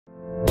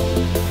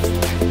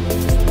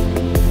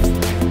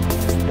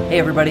Hey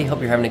everybody,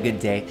 hope you're having a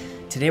good day.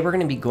 Today we're going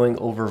to be going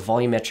over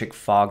volumetric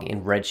fog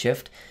in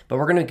Redshift, but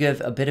we're going to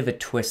give a bit of a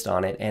twist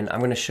on it, and I'm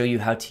going to show you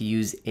how to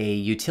use a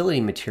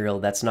utility material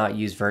that's not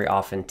used very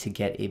often to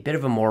get a bit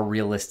of a more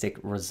realistic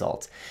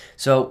result.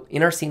 So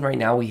in our scene right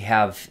now we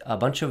have a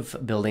bunch of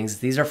buildings.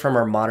 These are from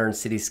our Modern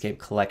Cityscape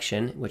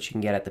collection, which you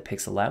can get at the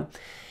Pixel Lab.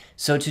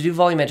 So to do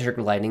volumetric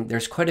lighting,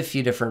 there's quite a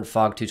few different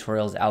fog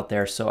tutorials out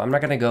there, so I'm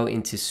not going to go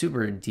into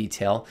super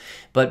detail,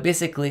 but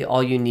basically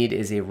all you need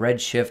is a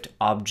Redshift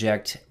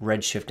object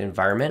Redshift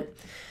environment.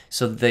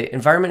 So the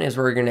environment is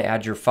where you're going to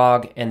add your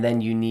fog, and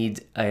then you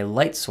need a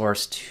light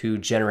source to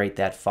generate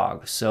that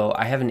fog. So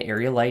I have an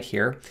area light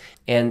here,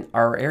 and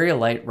our area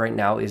light right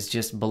now is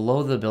just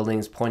below the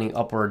buildings pointing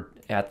upward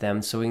at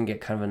them, so we can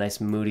get kind of a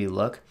nice moody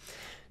look.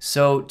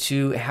 So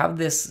to have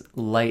this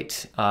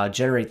light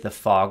generate the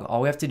fog, all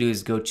we have to do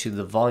is go to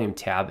the volume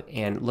tab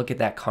and look at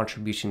that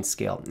contribution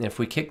scale. And if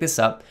we kick this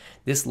up,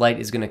 this light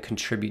is going to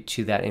contribute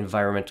to that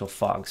environmental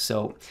fog.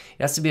 So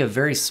it has to be a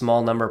very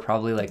small number,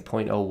 probably like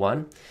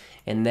 0.01.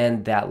 And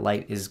then that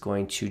light is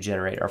going to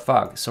generate our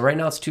fog. So right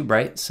now it's too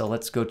bright, so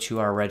let's go to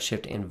our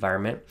Redshift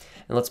environment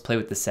and let's play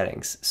with the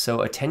settings.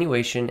 So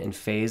attenuation and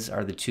phase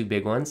are the two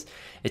big ones.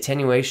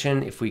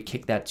 Attenuation, if we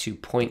kick that to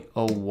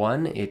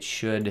 0.01, it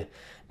should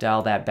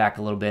dial that back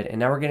a little bit, and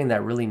now we're getting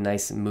that really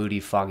nice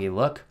moody foggy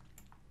look.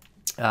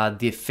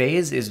 The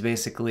phase is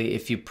basically,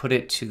 if you put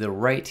it to the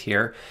right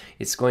here,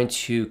 it's going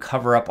to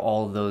cover up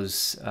all of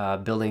those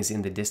buildings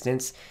in the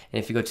distance, and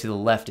if you go to the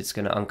left, it's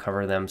going to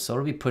uncover them, so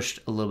it'll be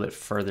pushed a little bit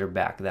further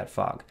back, that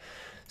fog.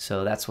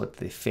 So that's what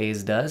the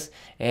phase does,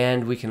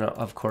 and we can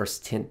of course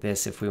tint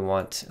this if we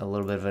want a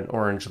little bit of an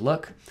orange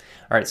look.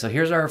 All right, so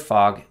here's our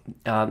fog.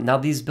 Now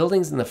these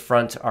buildings in the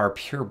front are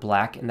pure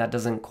black, and that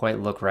doesn't quite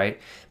look right,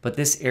 but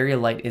this area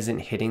light isn't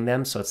hitting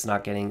them, so it's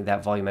not getting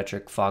that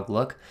volumetric fog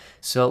look.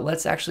 So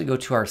let's actually go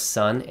to our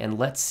sun, and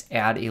let's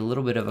add a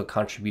little bit of a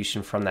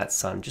contribution from that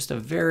sun, just a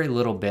very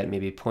little bit,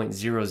 maybe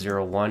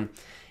 0.001.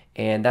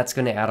 And that's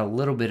going to add a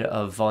little bit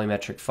of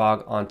volumetric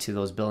fog onto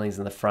those buildings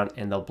in the front,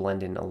 and they'll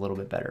blend in a little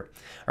bit better.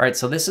 All right,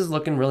 so this is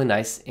looking really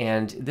nice,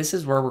 and this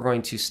is where we're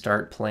going to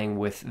start playing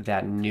with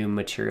that new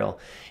material.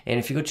 And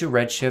if you go to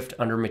Redshift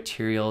under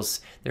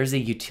materials, there's a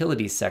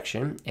utilities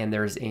section, and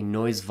there's a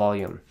noise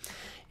volume.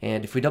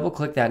 And if we double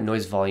click that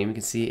noise volume, you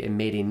can see it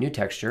made a new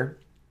texture.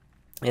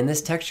 And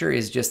this texture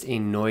is just a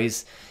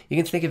noise. You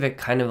can think of it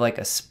kind of like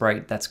a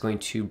sprite that's going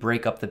to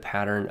break up the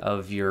pattern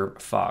of your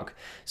fog.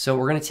 So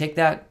we're going to take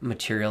that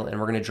material and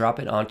we're going to drop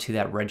it onto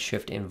that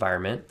Redshift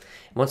environment.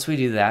 Once we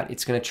do that,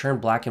 it's going to turn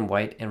black and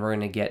white, and we're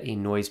going to get a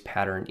noise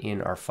pattern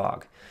in our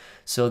fog.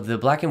 So the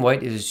black and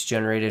white is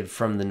generated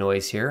from the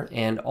noise here.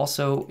 And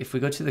also, if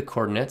we go to the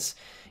coordinates,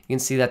 you can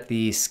see that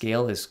the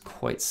scale is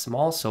quite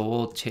small, so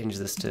we'll change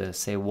this to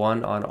say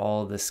 1 on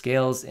all the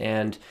scales,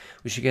 and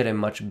we should get a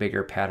much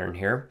bigger pattern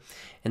here.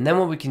 And then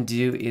what we can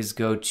do is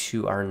go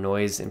to our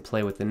noise and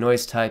play with the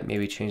noise type,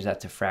 maybe change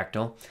that to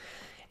fractal.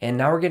 And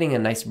now we're getting a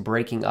nice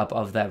breaking up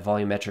of that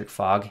volumetric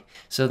fog.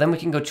 So then we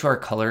can go to our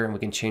color, and we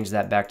can change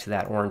that back to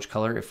that orange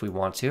color if we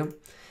want to.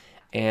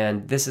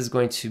 And this is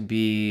going to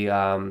be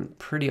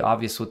pretty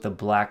obvious with the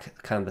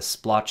black, kind of the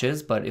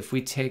splotches, but if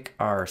we take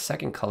our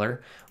second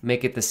color,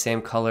 make it the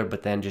same color,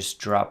 but then just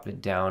drop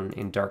it down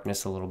in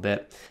darkness a little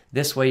bit.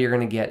 This way you're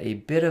going to get a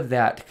bit of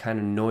that kind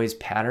of noise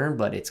pattern,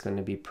 but it's going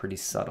to be pretty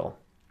subtle.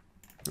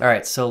 All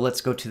right, so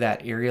let's go to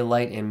that area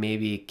light and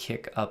maybe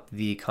kick up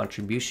the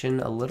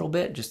contribution a little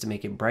bit just to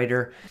make it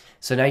brighter.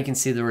 So now you can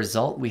see the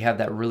result. We have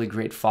that really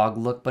great fog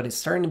look, but it's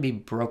starting to be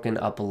broken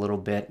up a little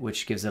bit,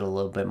 which gives it a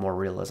little bit more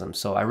realism.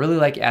 So I really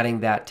like adding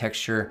that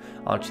texture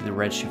onto the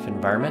Redshift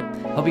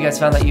environment. Hope you guys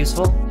found that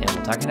useful, and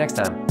we'll talk to you next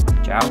time.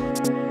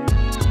 Ciao.